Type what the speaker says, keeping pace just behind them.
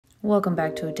Welcome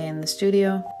back to A Day in the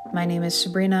Studio. My name is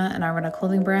Sabrina and I run a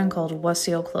clothing brand called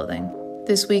Wasio Clothing.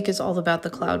 This week is all about the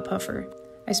Cloud Puffer.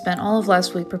 I spent all of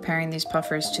last week preparing these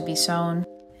puffers to be sewn,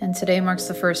 and today marks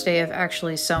the first day of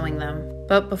actually sewing them.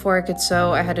 But before I could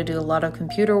sew, I had to do a lot of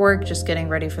computer work just getting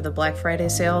ready for the Black Friday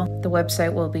sale. The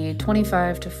website will be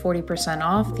 25 to 40%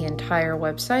 off the entire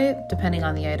website. Depending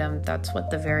on the item, that's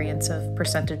what the variance of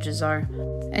percentages are.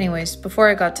 Anyways, before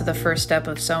I got to the first step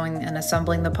of sewing and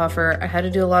assembling the puffer, I had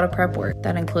to do a lot of prep work.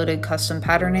 That included custom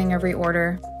patterning every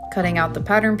order, cutting out the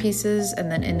pattern pieces,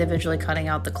 and then individually cutting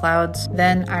out the clouds,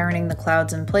 then ironing the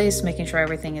clouds in place, making sure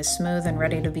everything is smooth and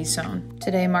ready to be sewn.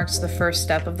 Today marks the first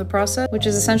step of the process, which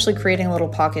is essentially creating a little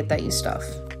pocket that you stuff.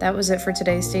 That was it for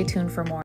today. Stay tuned for more.